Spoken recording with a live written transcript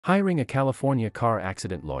Hiring a California car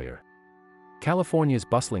accident lawyer. California's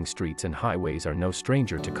bustling streets and highways are no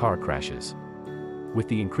stranger to car crashes. With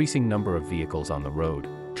the increasing number of vehicles on the road,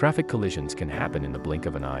 traffic collisions can happen in the blink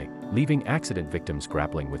of an eye, leaving accident victims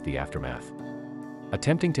grappling with the aftermath.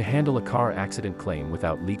 Attempting to handle a car accident claim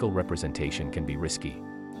without legal representation can be risky.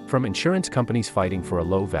 From insurance companies fighting for a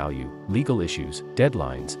low value, legal issues,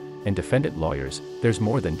 deadlines, and defendant lawyers, there's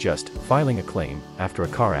more than just filing a claim after a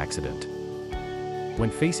car accident. When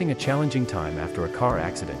facing a challenging time after a car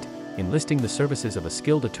accident, enlisting the services of a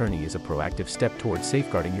skilled attorney is a proactive step towards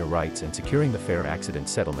safeguarding your rights and securing the fair accident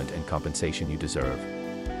settlement and compensation you deserve.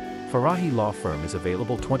 Farahi Law Firm is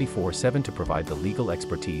available 24/7 to provide the legal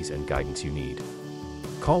expertise and guidance you need.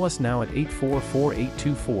 Call us now at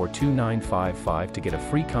 844-824-2955 to get a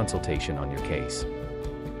free consultation on your case.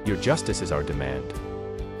 Your justice is our demand.